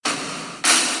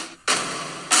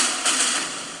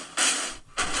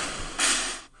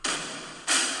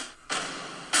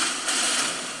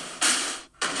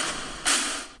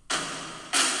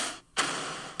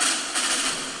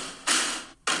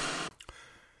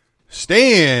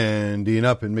Standing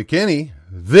up in McKinney,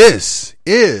 this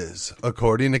is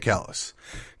According to Callis,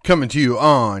 coming to you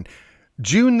on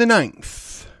June the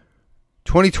 9th,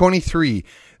 2023.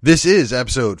 This is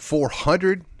episode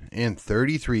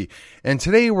 433, and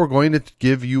today we're going to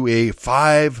give you a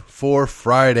 5 for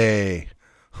Friday.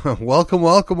 Welcome,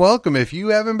 welcome, welcome. If you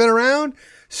haven't been around,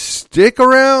 stick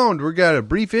around. We got a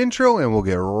brief intro, and we'll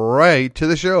get right to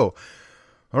the show.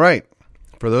 All right,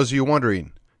 for those of you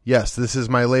wondering, yes, this is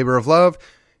my labor of love.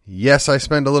 Yes, I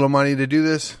spend a little money to do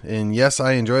this. And yes,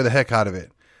 I enjoy the heck out of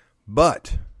it.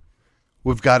 But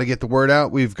we've got to get the word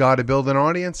out. We've got to build an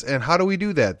audience. And how do we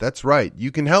do that? That's right. You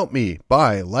can help me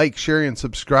by sharing, and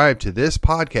subscribe to this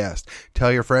podcast.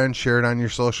 Tell your friends, share it on your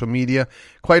social media.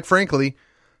 Quite frankly,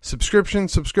 subscription.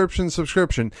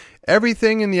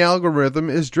 Everything in the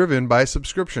algorithm is driven by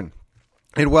subscription.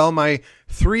 And while my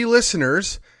 3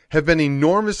 listeners have been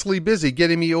enormously busy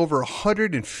getting me over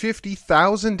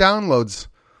 150,000 downloads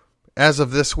as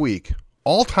of this week.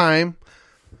 All time,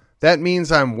 that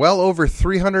means I'm well over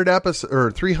 300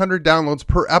 downloads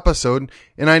per episode,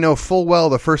 and I know full well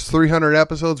the first 300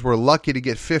 episodes we're lucky to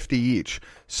get 50 each.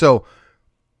 So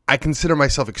I consider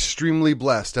myself extremely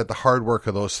blessed at the hard work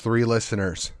of those 3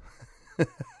 listeners.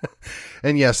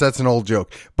 And yes, that's an old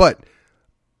joke. But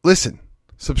listen,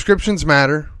 subscriptions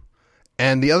matter.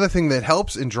 And the other thing that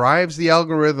helps and drives the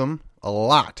algorithm a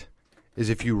lot is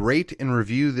if you rate and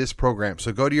review this program.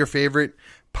 So go to your favorite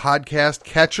podcast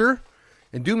catcher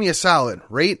and do me a solid.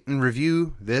 Rate and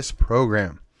review this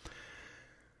program.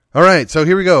 All right, so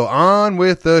here we go. On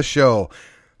with the show.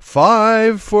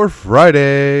 5 for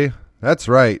Friday. That's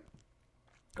right.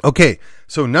 Okay,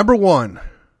 so number 1,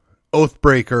 oath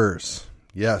breakers.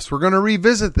 Yes, we're going to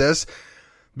revisit this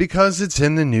because it's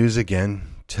in the news again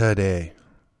today.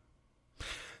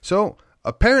 So,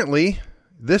 apparently,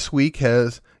 this week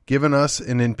has given us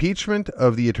an impeachment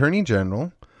of the Attorney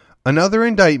General, another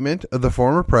indictment of the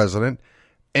former president,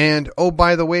 and, oh,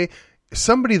 by the way,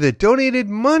 somebody that donated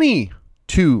money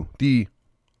to the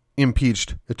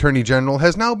impeached Attorney General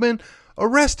has now been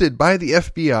arrested by the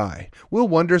FBI. Will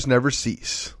wonders never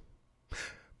cease.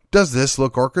 Does this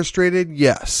look orchestrated?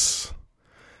 Yes.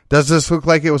 Does this look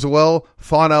like it was a well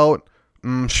thought out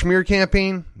smear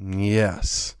campaign?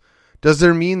 Yes. Does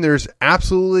there mean there's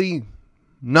absolutely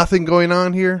nothing going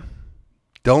on here?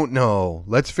 Don't know.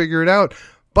 Let's figure it out.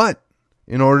 But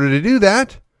in order to do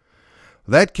that,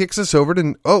 that kicks us over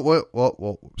to...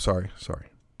 Sorry.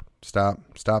 Stop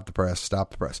the press.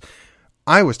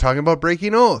 I was talking about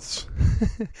breaking oaths.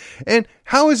 And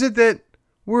how is it that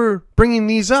we're bringing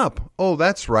these up? Oh,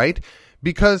 that's right.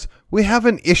 Because we have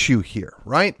an issue here,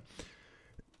 right?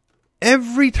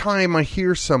 Every time I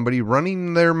hear somebody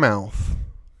running their mouth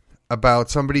about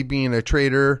somebody being a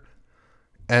traitor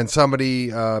and somebody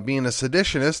being a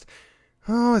seditionist,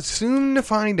 it's soon to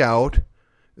find out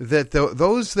that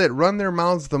those that run their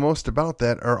mouths the most about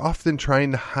that are often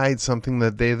trying to hide something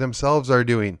that they themselves are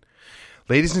doing.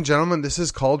 Ladies and gentlemen, this is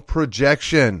called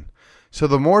projection. So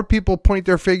the more people point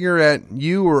their finger at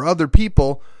you or other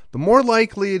people, the more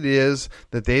likely it is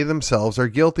that they themselves are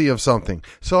guilty of something.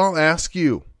 So I'll ask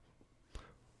you,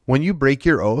 when you break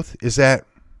your oath, is that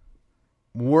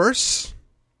worse,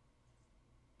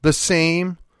 the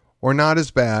same, or not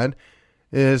as bad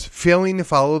as failing to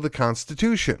follow the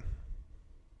Constitution?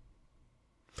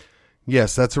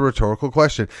 Yes, that's a rhetorical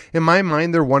question. In my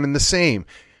mind, they're one and the same.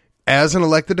 As an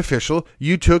elected official,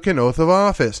 you took an oath of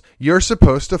office. You're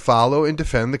supposed to follow and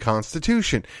defend the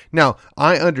Constitution. Now,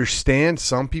 I understand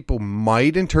some people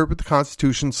might interpret the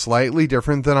Constitution slightly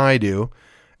different than I do,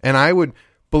 and I would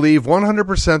believe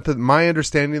 100% that my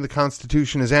understanding of the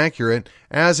Constitution is accurate,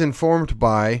 as informed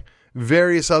by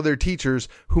various other teachers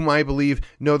whom I believe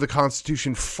know the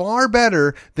Constitution far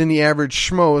better than the average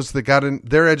schmoes that got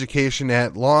their education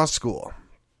at law school.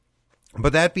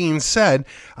 But that being said,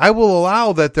 I will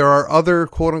allow that there are other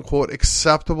quote-unquote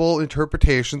acceptable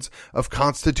interpretations of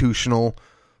constitutional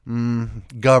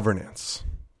governance.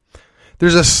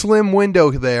 There's a slim window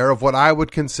there of what I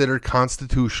would consider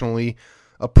constitutionally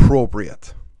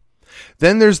appropriate.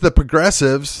 Then there's the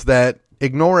progressives that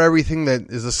ignore everything that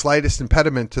is the slightest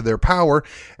impediment to their power.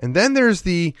 And then there's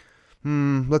the,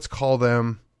 let's call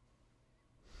them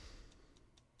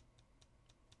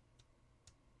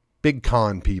big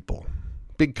con people.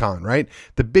 Big con, right?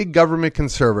 The big government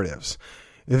conservatives.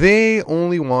 They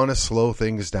only want to slow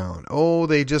things down. Oh,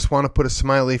 they just want to put a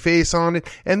smiley face on it.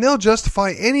 And they'll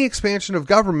justify any expansion of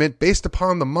government based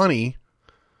upon the money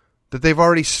that they've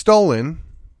already stolen,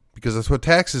 because that's what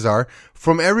taxes are,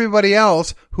 from everybody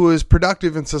else who is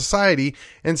productive in society,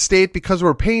 and state because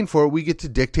we're paying for it, we get to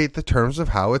dictate the terms of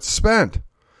how it's spent.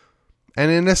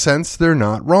 And in a sense, they're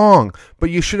not wrong. But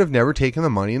you should have never taken the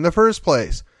money in the first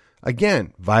place.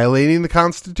 Again, violating the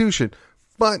Constitution.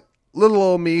 But little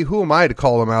old me, who am I to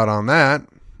call them out on that?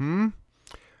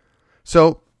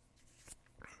 So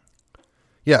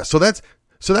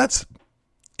that's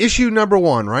issue number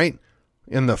 1, right?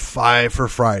 In the 5 for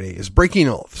Friday is breaking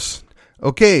oaths.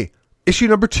 Okay, issue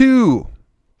number 2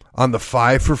 on the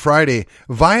 5 for Friday,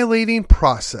 violating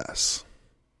process.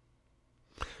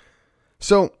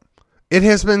 So it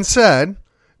has been said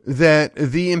that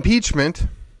the impeachment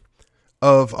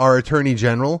of our Attorney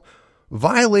General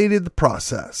violated the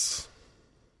process.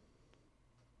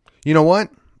 You know what?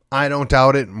 I don't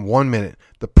doubt it in 1 minute.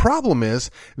 The problem is,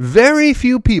 very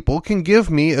few people can give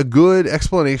me a good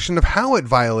explanation of how it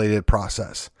violated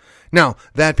process. Now,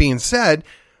 that being said,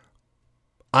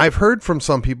 I've heard from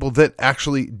some people that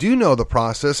actually do know the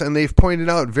process, and they've pointed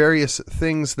out various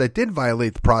things that did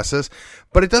violate the process,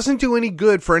 but it doesn't do any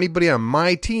good for anybody on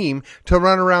my team to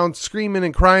run around screaming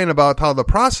and crying about how the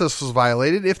process was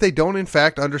violated if they don't in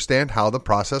fact understand how the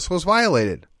process was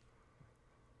violated.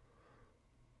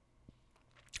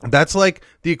 That's like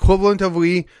the equivalent of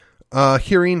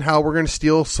hearing how we're going to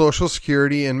steal Social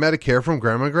Security and Medicare from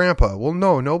Grandma and Grandpa. Well,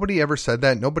 no, nobody ever said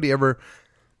that. Nobody ever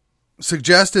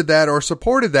suggested that or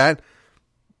supported that.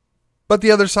 But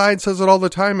the other side says it all the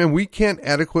time, and we can't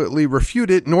adequately refute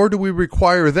it, nor do we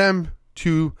require them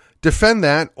to defend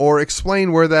that or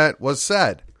explain where that was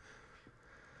said.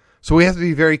 So we have to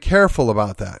be very careful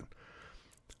about that.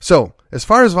 So, as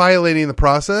far as violating the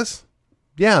process,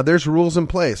 yeah, there's rules in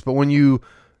place, but when you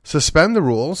suspend the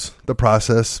rules, the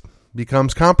process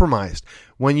becomes compromised.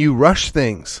 When you rush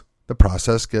things, the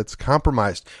process gets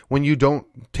compromised. When you don't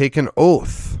take an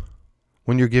oath,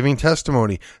 when you're giving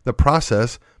testimony, the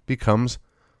process becomes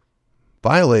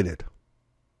violated.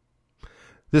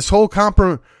 This whole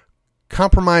compromised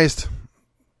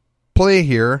play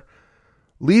here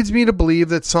leads me to believe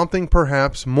that something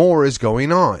perhaps more is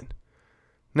going on.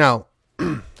 Now,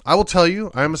 I will tell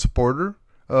you, I'm a supporter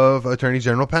of Attorney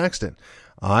General Paxton.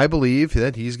 I believe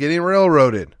that he's getting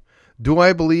railroaded. Do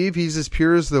I believe he's as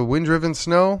pure as the wind-driven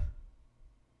snow?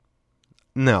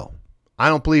 No. I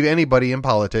don't believe anybody in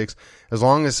politics, as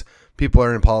long as people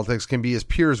are in politics, can be as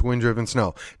pure as wind-driven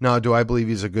snow. Now, do I believe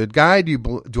he's a good guy?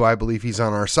 Do I believe he's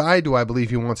on our side? Do I believe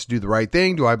he wants to do the right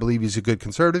thing? Do I believe he's a good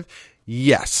conservative?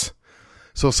 Yes.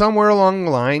 So somewhere along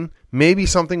the line, maybe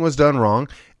something was done wrong.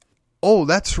 Oh,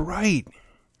 that's right.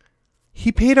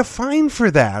 He paid a fine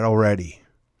for that already.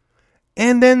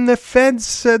 And then the feds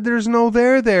said there's no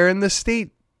there, and the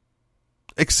state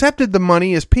accepted the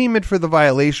money as payment for the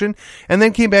violation, and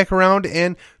then came back around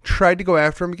and tried to go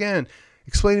after him again.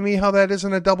 Explain to me how that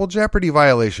isn't a double jeopardy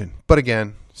violation. But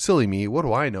again, silly me, what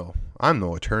do I know? I'm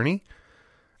no attorney.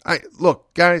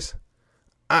 Look, guys,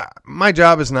 my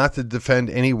job is not to defend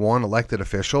any one elected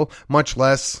official, much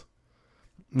less,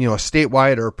 a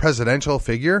statewide or presidential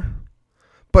figure.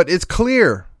 But it's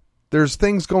clear there's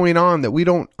things going on that we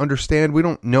don't understand. We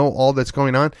don't know all that's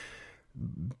going on,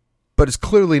 but it's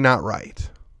clearly not right.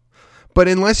 But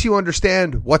unless you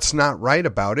understand what's not right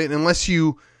about it, unless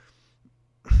you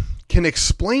can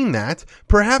explain that,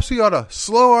 perhaps we ought to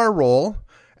slow our roll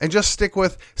and just stick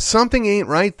with something ain't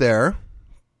right there,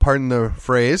 pardon the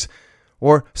phrase,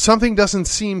 or something doesn't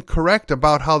seem correct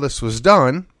about how this was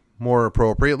done, more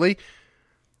appropriately,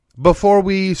 before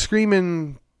we scream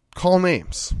and call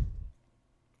names.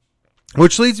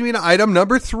 Which leads me to item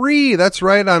number 3. That's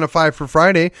right, on a 5 for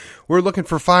Friday, we're looking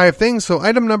for 5 things. So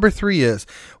item number 3 is,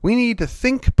 we need to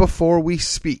think before we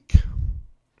speak.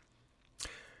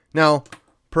 Now,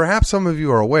 perhaps some of you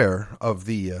are aware of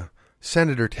the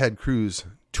Senator Ted Cruz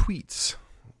tweets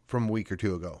from a week or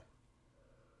two ago.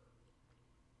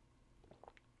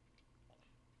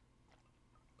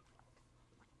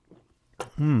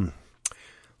 Little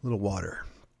water.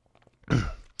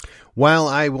 While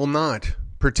I will not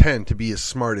pretend to be as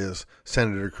smart as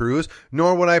Senator Cruz,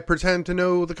 nor would I pretend to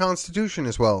know the Constitution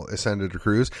as well as Senator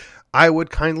Cruz, I would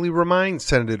kindly remind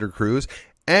Senator Cruz,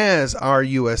 as our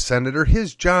U.S. Senator,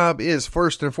 his job is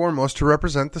first and foremost to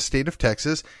represent the state of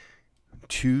Texas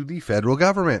to the federal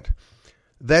government.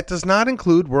 That does not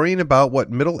include worrying about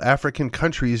what Middle African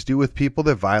countries do with people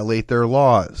that violate their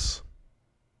laws.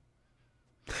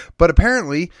 But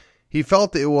apparently, he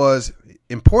felt it was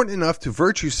important enough to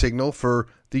virtue signal for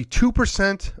the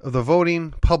 2% of the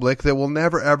voting public that will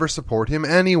never ever support him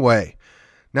anyway.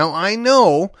 Now, I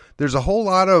know there's a whole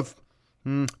lot of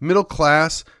middle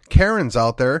class Karens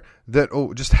out there that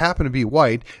just happen to be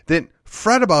white that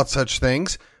fret about such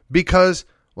things because,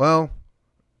 well,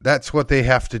 that's what they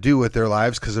have to do with their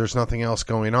lives because there's nothing else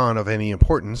going on of any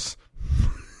importance.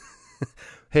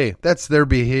 hey, that's their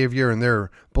behavior and their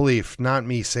belief, not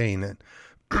me saying it.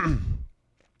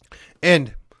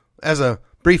 And as a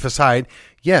brief aside,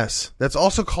 yes, that's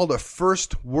also called a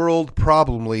first world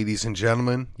problem, ladies and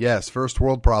gentlemen. Yes, first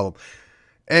world problem.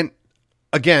 And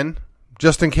again,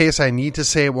 just in case I need to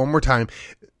say it one more time,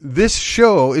 this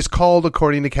show is called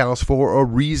According to Callus for a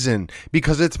reason,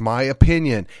 because it's my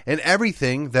opinion. And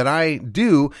everything that I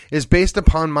do is based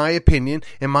upon my opinion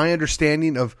and my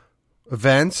understanding of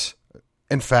events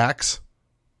and facts.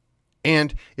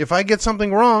 And if I get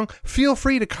something wrong, feel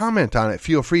free to comment on it.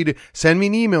 Feel free to send me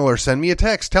an email or send me a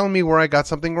text telling me where I got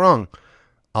something wrong.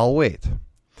 I'll wait.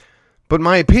 But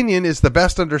my opinion is the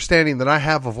best understanding that I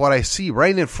have of what I see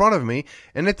right in front of me,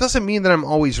 and it doesn't mean that I'm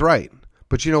always right.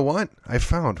 But you know what? I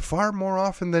found far more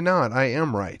often than not, I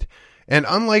am right. And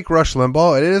unlike Rush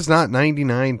Limbaugh, it is not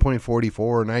 99.44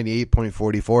 or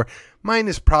 98.44. Mine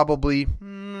is probably,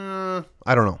 I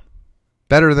don't know,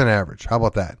 better than average. How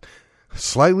about that?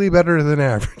 Slightly better than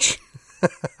average.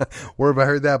 Where have I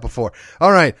heard that before?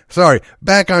 All right. Sorry.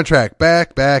 Back on track.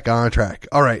 Back on track.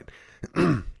 All right.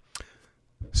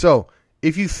 So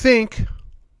if you think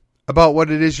about what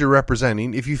it is you're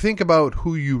representing, if you think about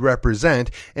who you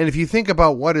represent, and if you think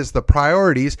about what is the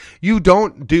priorities, you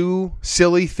don't do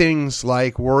silly things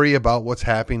like worry about what's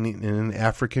happening in an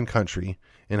African country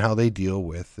and how they deal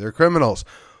with their criminals.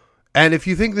 And if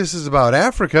you think this is about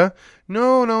Africa,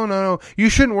 no. You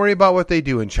shouldn't worry about what they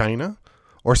do in China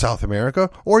or South America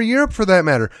or Europe for that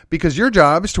matter, because your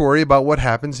job is to worry about what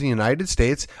happens in the United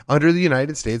States under the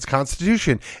United States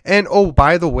Constitution. And oh,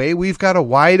 by the way, we've got a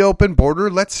wide open border.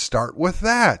 Let's start with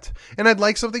that. And I'd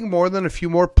like something more than a few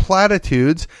more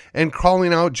platitudes and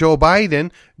calling out Joe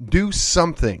Biden. Do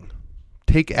something.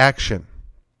 Take action.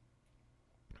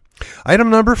 Item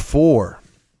number 4.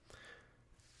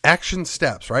 Action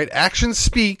steps, right? Action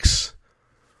speaks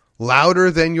louder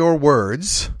than your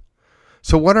words.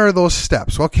 So what are those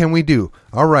steps? What can we do?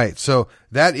 All right. So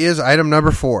that is item number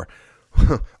 4.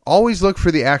 Always look for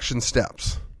the action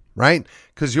steps, right?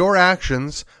 Because your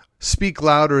actions speak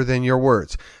louder than your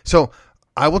words. So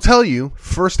I will tell you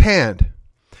firsthand,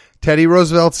 Teddy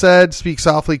Roosevelt said, speak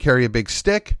softly, carry a big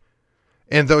stick.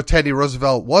 And though Teddy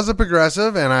Roosevelt was a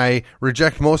progressive, and I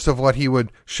reject most of what he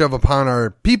would shove upon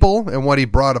our people and what he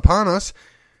brought upon us,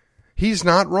 he's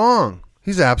not wrong.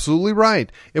 He's absolutely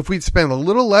right. If we'd spend a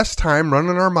little less time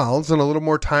running our mouths and a little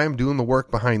more time doing the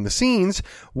work behind the scenes,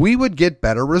 we would get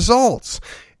better results.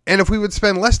 And if we would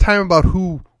spend less time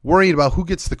worrying about who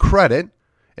gets the credit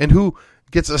and who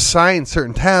gets assigned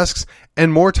certain tasks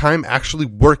and more time actually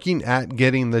working at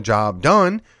getting the job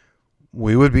done,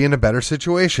 we would be in a better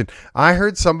situation. I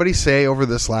heard somebody say over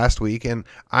this last week, and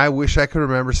I wish I could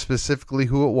remember specifically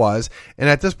who it was, and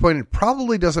at this point it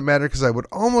probably doesn't matter because I would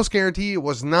almost guarantee it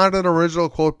was not an original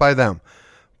quote by them.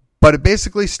 But it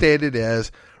basically stated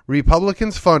as,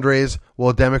 Republicans fundraise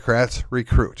while Democrats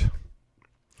recruit.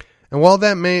 And while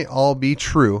that may all be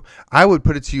true, I would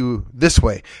put it to you this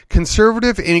way.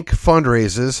 Conservative Inc.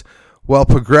 fundraises while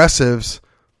progressives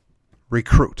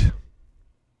recruit.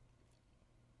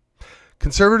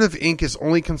 Conservative Inc. is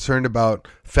only concerned about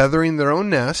feathering their own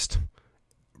nest,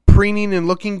 preening and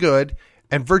looking good,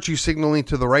 and virtue signaling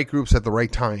to the right groups at the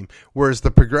right time, whereas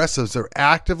the progressives are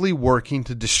actively working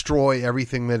to destroy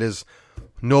everything that is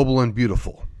noble and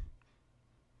beautiful.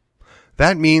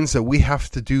 That means that we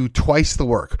have to do twice the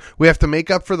work. We have to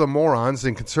make up for the morons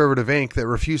in Conservative Inc. that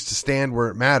refuse to stand where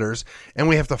it matters, and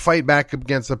we have to fight back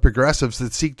against the progressives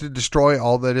that seek to destroy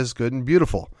all that is good and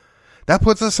beautiful. That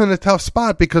puts us in a tough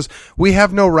spot because we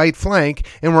have no right flank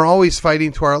and we're always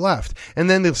fighting to our left. And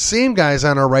then the same guys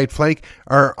on our right flank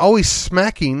are always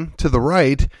smacking to the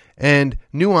right and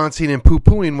nuancing and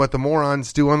poo-pooing what the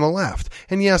morons do on the left.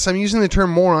 And yes, I'm using the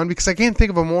term moron because I can't think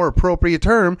of a more appropriate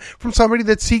term from somebody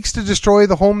that seeks to destroy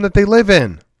the home that they live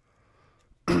in.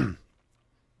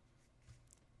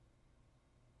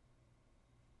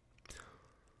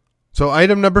 So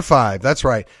item number 5, that's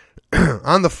right.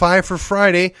 On the 5 for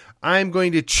Friday, I'm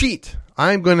going to cheat.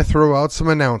 I'm going to throw out some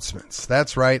announcements.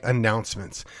 That's right,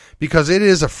 announcements. Because it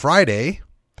is a Friday.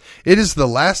 It is the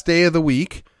last day of the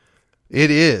week. It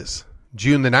is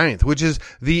June the 9th, which is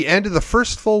the end of the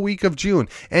first full week of June.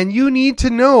 And you need to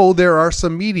know there are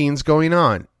some meetings going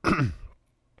on.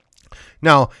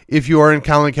 Now, if you are in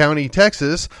Collin County,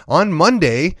 Texas, on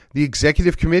Monday, the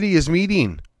executive committee is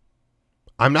meeting.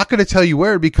 I'm not going to tell you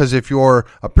where because if you're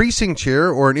a precinct chair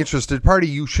or an interested party,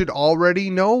 you should already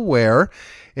know where.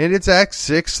 And it's at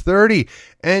 6:30.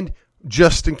 And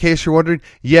just in case you're wondering,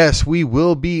 yes, we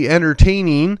will be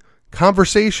entertaining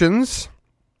conversations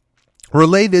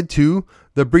related to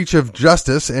the breach of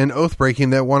justice and oath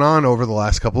breaking that went on over the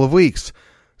last couple of weeks.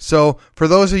 So for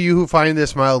those of you who find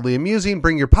this mildly amusing,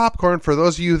 bring your popcorn. For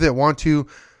those of you that want to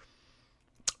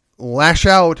lash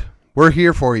out, we're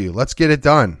here for you. Let's get it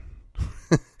done.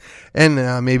 And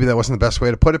maybe that wasn't the best way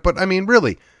to put it, but I mean,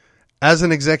 really, as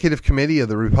an executive committee of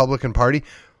the Republican Party,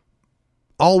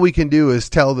 all we can do is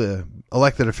tell the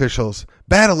elected officials,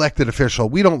 bad elected official,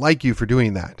 we don't like you for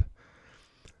doing that.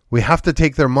 We have to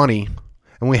take their money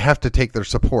and we have to take their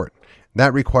support.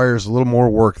 That requires a little more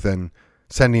work than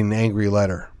sending an angry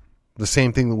letter. The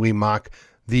same thing that we mock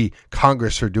the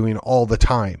Congress for doing all the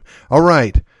time. All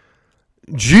right.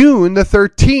 June the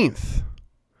 13th,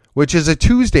 which is a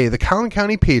Tuesday, the Collin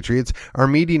County Patriots are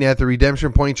meeting at the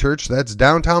Redemption Point Church. That's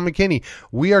downtown McKinney.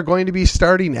 We are going to be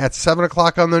starting at 7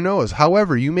 o'clock on the nose.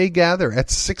 However, you may gather at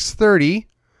 6:30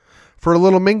 for a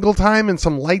little mingle time and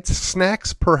some light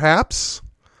snacks, perhaps.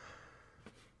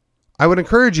 I would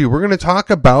encourage you. We're going to talk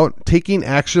about taking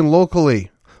action locally,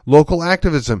 local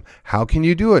activism. How can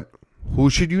you do it? Who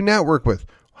should you network with?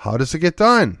 How does it get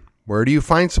done? Where do you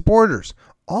find supporters?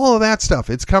 All of that stuff.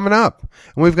 It's coming up.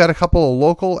 And we've got a couple of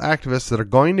local activists that are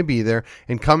going to be there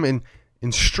and come and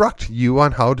instruct you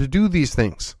on how to do these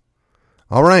things.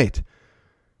 All right.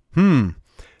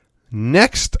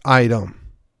 Next item.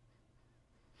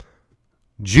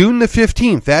 June the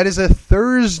 15th. That is a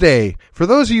Thursday. For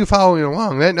those of you following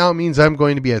along, that now means I'm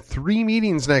going to be at 3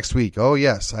 meetings next week. Oh,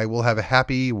 yes. I will have a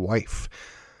happy wife.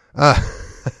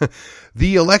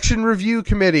 The Election Review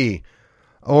Committee,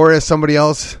 or as somebody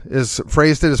else is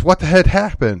phrased it, is what the heck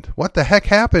happened? What the heck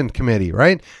happened committee,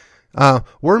 right?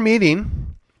 We're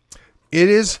meeting. It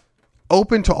is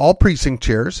open to all precinct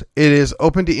chairs. It is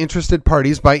open to interested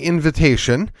parties by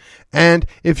invitation. And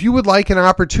if you would like an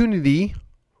opportunity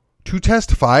to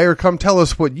testify or come tell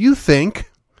us what you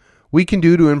think we can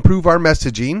do to improve our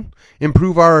messaging,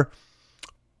 improve our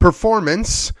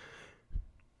performance,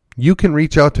 you can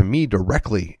reach out to me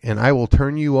directly, and I will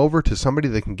turn you over to somebody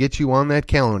that can get you on that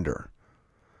calendar.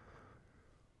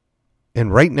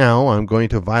 And right now, I'm going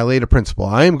to violate a principle.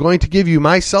 I am going to give you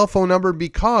my cell phone number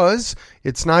because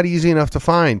it's not easy enough to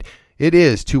find. It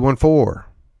is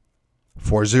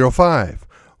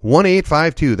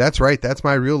 214-405-1852. That's right. That's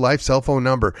my real life cell phone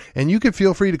number. And you can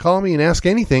feel free to call me and ask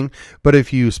anything, but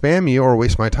if you spam me or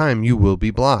waste my time, you will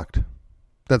be blocked.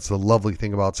 That's the lovely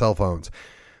thing about cell phones.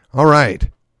 All right.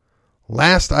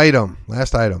 Last item.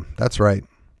 That's right.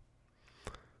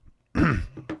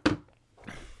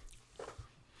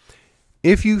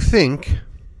 If you think...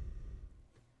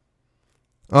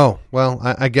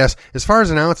 I guess as far as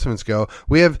announcements go,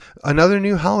 we have another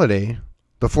new holiday,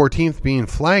 the 14th being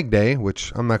Flag Day,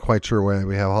 which I'm not quite sure why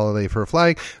we have a holiday for a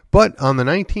flag, but on the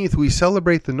 19th we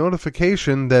celebrate the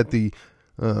notification that the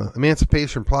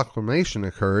Emancipation Proclamation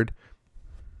occurred.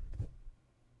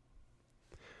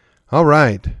 All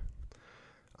right.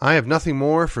 I have nothing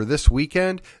more for this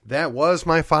weekend. That was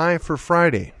my 5 for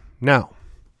Friday. Now,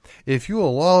 if you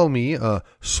allow me a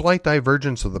slight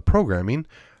divergence of the programming,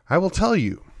 I will tell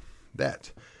you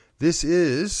that this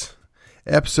is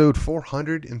episode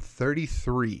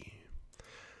 433.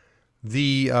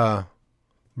 The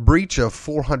breach of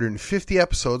 450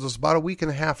 episodes was about a week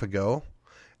and a half ago,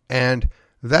 and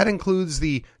that includes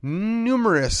the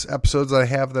numerous episodes that I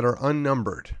have that are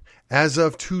unnumbered. As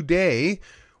of today,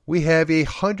 we have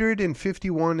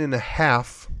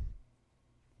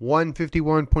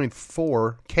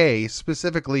 151.4K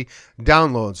specifically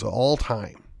downloads all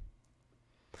time.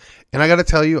 And I got to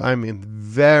tell you, I'm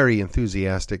very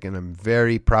enthusiastic and I'm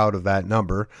very proud of that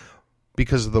number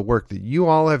because of the work that you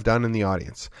all have done in the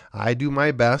audience. I do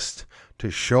my best to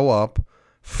show up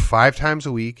 5 times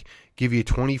a week, give you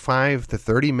 25 to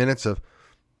 30 minutes of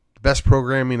the best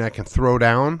programming I can throw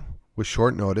down with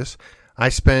short notice. I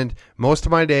spend most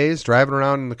of my days driving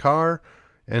around in the car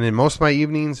and in most of my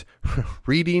evenings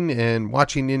reading and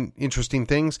watching interesting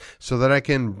things so that I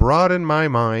can broaden my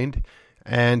mind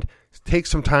and take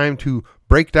some time to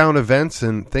break down events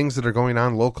and things that are going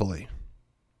on locally.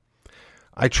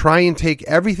 I try and take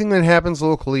everything that happens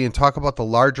locally and talk about the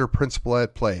larger principle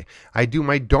at play. I do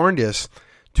my darndest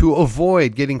to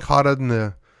avoid getting caught in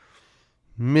the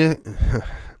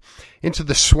into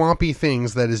the swampy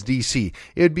things that is DC.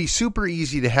 It would be super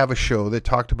easy to have a show that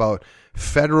talked about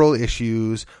federal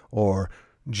issues or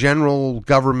general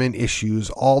government issues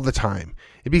all the time.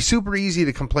 It'd be super easy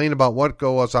to complain about what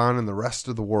goes on in the rest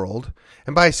of the world.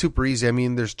 And by super easy, I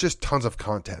mean there's just tons of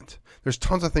content. There's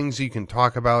tons of things you can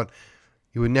talk about.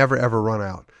 You would never, ever run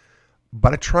out.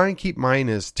 But I try and keep mine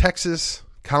as Texas,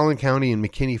 Collin County, and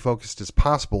McKinney focused as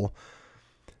possible.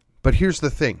 But here's the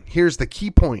thing. Here's the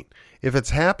key point. If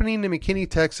it's happening in McKinney,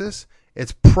 Texas,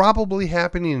 it's probably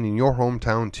happening in your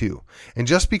hometown too. And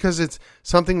just because it's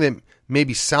something that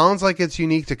maybe sounds like it's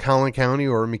unique to Collin County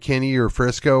or McKinney or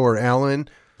Frisco or Allen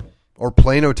or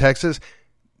Plano, Texas,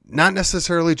 not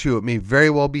necessarily true. It may very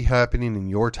well be happening in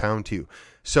your town too.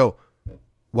 So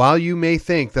while you may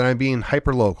think that I'm being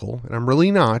hyper-local, and I'm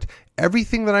really not,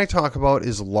 everything that I talk about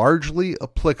is largely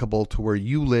applicable to where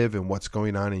you live and what's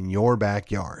going on in your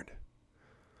backyard.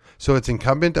 So it's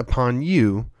incumbent upon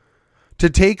you to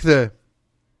take the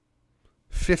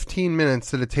 15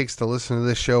 minutes that it takes to listen to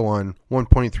this show on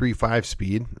 1.35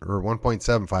 speed, or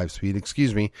 1.75 speed,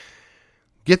 excuse me,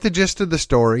 get the gist of the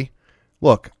story.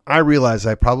 Look, I realize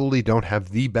I probably don't have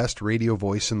the best radio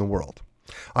voice in the world.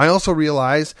 I also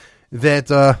realize that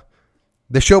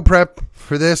the show prep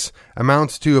for this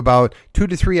amounts to about 2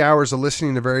 to 3 hours of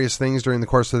listening to various things during the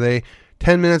course of the day,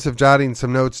 10 minutes of jotting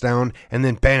some notes down, and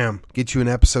then bam, get you an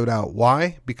episode out.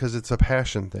 Why? Because it's a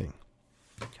passion thing.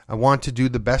 I want to do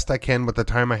the best I can with the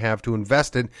time I have to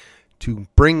invest it to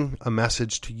bring a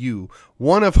message to you.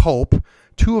 1 of hope,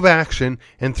 2 of action,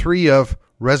 and 3 of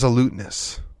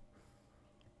resoluteness.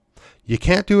 You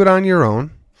can't do it on your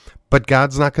own, but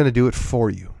God's not going to do it for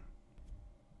you.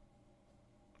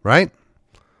 Right?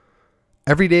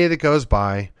 Every day that goes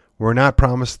by, we're not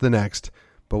promised the next,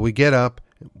 but we get up,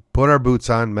 put our boots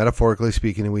on, metaphorically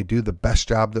speaking, and we do the best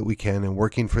job that we can in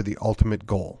working for the ultimate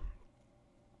goal.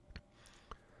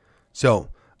 So,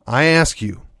 I ask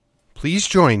you, please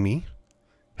join me,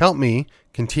 help me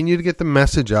continue to get the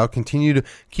message out, continue to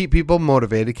keep people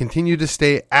motivated, continue to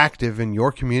stay active in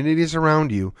your communities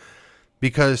around you,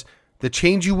 because the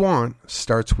change you want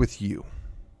starts with you.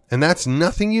 And that's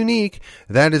nothing unique.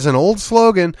 That is an old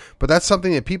slogan, but that's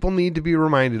something that people need to be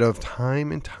reminded of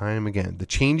time and time again. The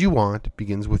change you want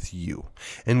begins with you.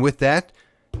 And with that,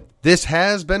 this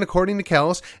has been According to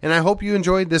Callus, and I hope you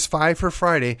enjoyed this 5 for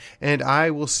Friday, and I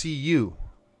will see you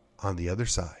on the other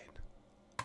side.